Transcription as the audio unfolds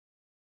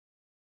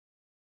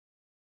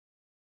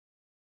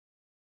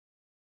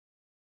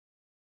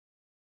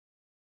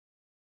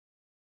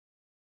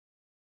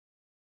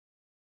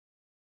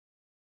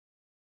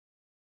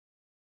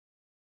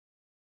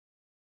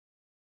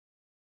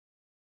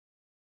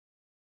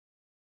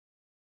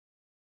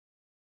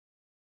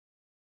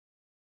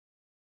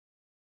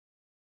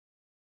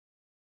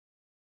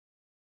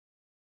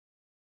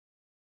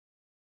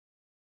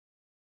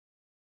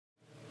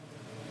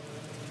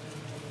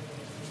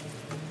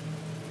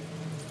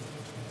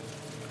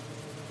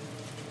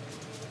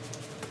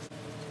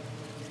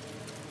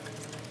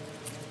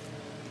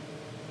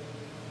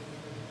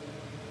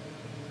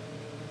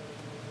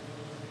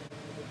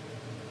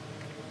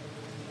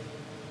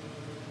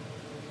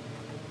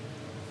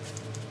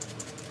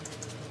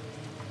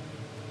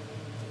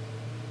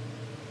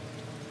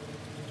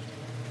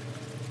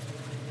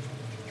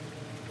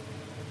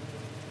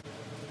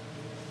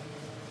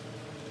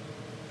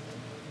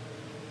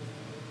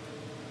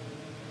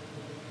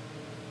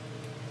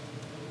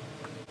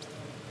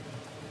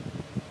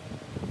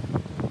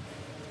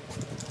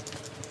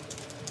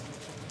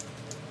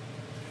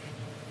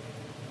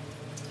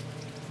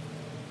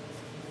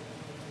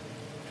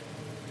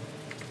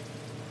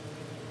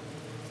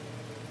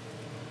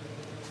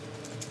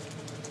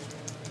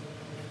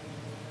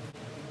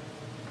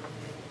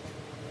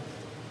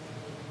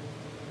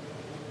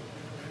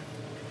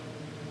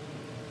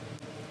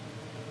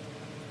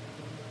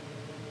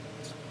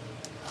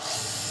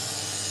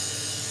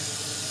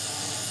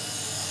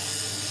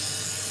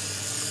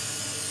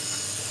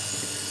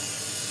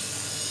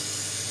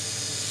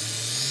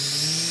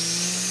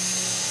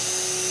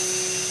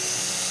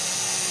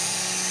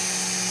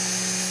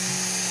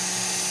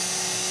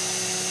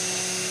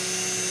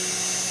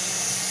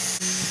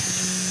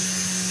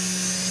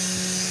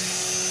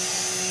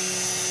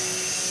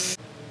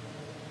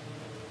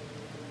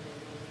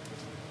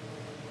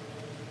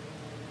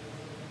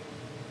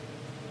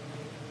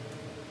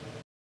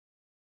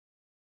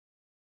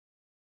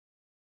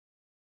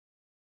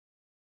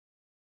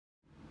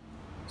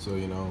So,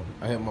 you know,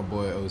 I hit my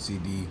boy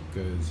OCD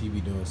because he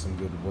be doing some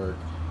good work.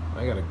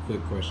 I got a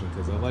quick question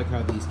because I like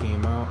how these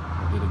came out.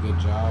 I did a good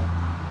job.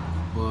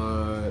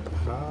 But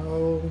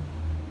how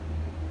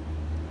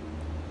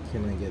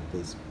can I get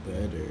this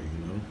better,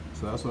 you know?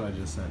 So that's what I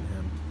just sent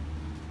him.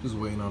 Just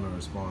waiting on a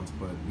response,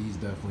 but these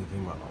definitely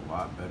came out a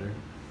lot better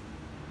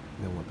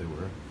than what they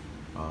were.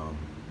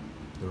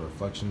 The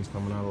reflections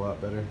coming out a lot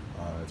better.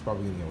 It's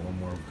probably gonna get one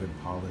more good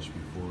polish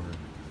before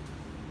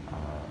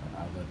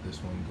I let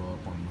this one go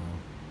up on the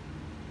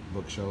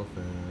bookshelf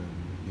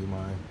and be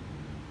my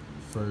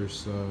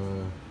first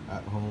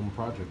at-home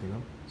project, you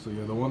know? So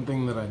yeah, the one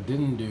thing that I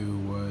didn't do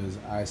was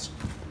I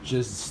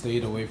just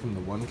stayed away from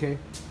the 1K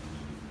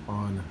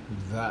on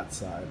that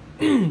side.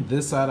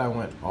 This side I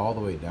went all the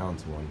way down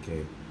to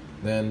 1K.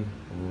 Then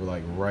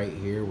like right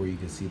here where you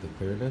can see the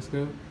clearness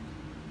go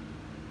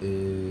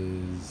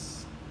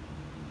is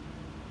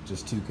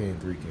just 2K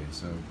and 3K.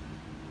 So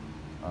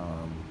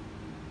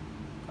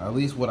at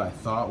least what I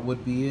thought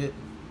would be it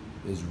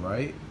is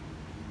right,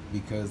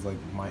 because like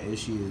my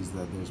issue is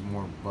that there's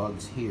more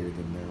bugs here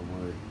than there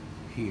were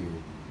here,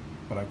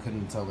 but I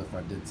couldn't tell if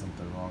I did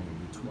something wrong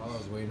in between. While I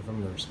was waiting for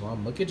him to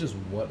respond, look at just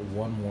what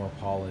one more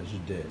polish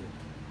did.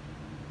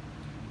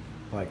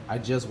 Like, I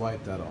just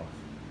wiped that off.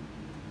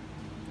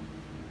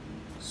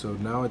 So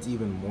now it's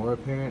even more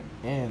apparent,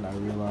 and I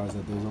realized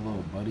that there's a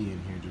little buddy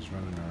in here just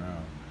running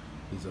around.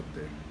 He's up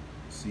there.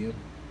 See him?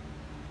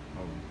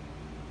 Oh,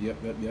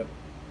 yep.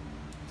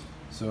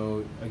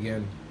 So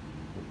again,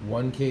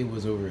 1K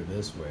was over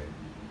this way.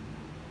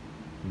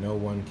 No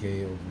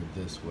 1K over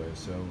this way.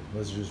 So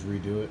let's just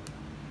redo it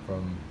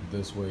from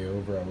this way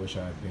over. I wish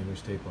I had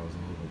painter's tape. I was a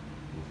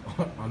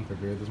little bit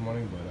unprepared this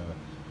morning, but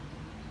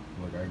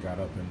look, I got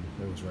up and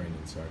it was raining,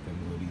 so I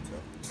couldn't go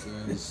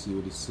detail. Let's see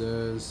what he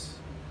says.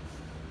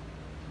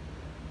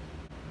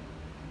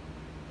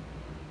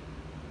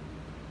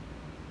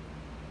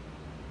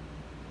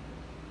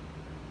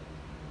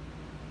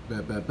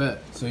 Bet.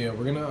 So yeah,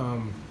 we're gonna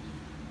I'm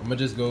gonna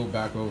just go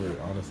back over it.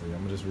 Honestly,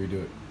 I'm gonna just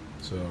redo it.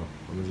 So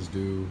I'm gonna just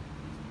do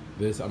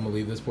this. I'm gonna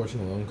leave this portion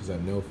alone because I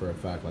know for a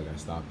fact like I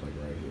stopped like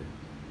right here.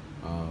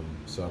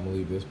 So I'm gonna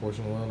leave this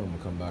portion alone. I'm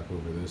gonna come back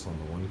over this on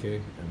the 1K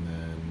and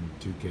then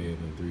 2K and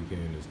then 3K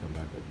and just come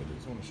back up. But I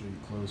just want to show you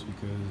close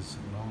because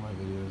in all my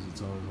videos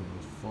it's always a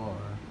little far.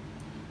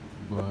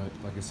 But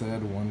like I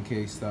said,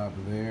 1K stop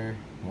there,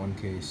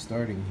 1K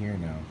starting here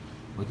now.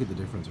 Look at the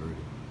difference already.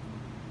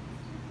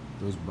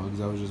 Those bugs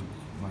I was just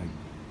like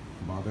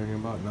bothering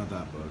about, not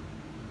that bug,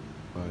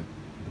 but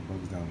the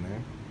bugs down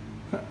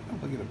there.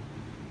 Look at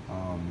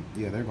them.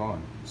 Yeah, they're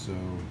gone. So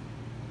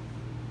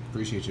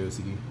appreciate you,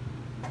 OCD.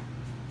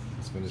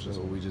 Let's finish this.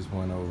 So we just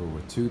went over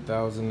with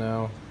 2,000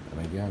 now,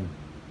 and again,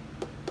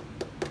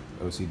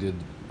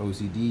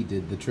 OCD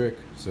did the trick.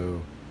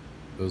 So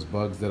those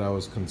bugs that I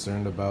was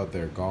concerned about,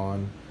 they're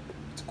gone.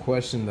 It's a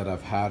question that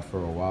I've had for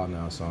a while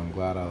now, so I'm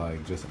glad I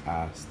like just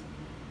asked.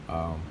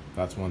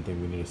 That's one thing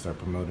we need to start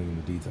promoting in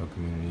the detail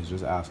community, is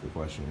just ask a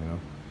question, you know?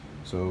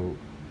 So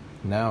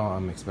now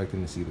I'm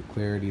expecting to see the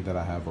clarity that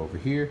I have over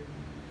here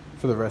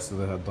for the rest of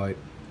the headlight.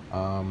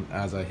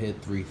 As I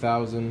hit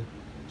 3,000,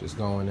 just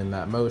going in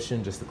that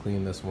motion just to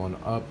clean this one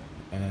up,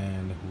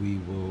 and we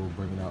will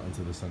bring it out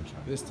into the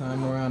sunshine. This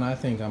time around, I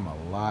think I'm a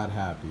lot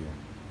happier.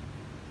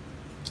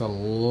 It's a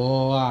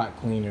lot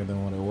cleaner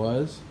than what it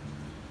was.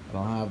 I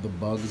don't have the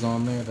bugs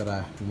on there that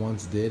I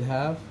once did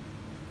have.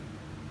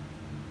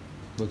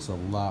 Looks a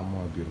lot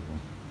more beautiful.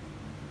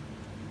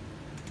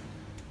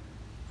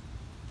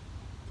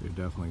 You're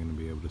definitely going to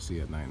be able to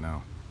see at night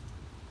now.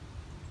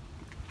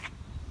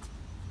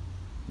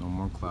 No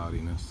more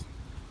cloudiness.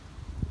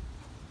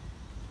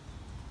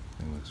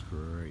 It looks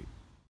great.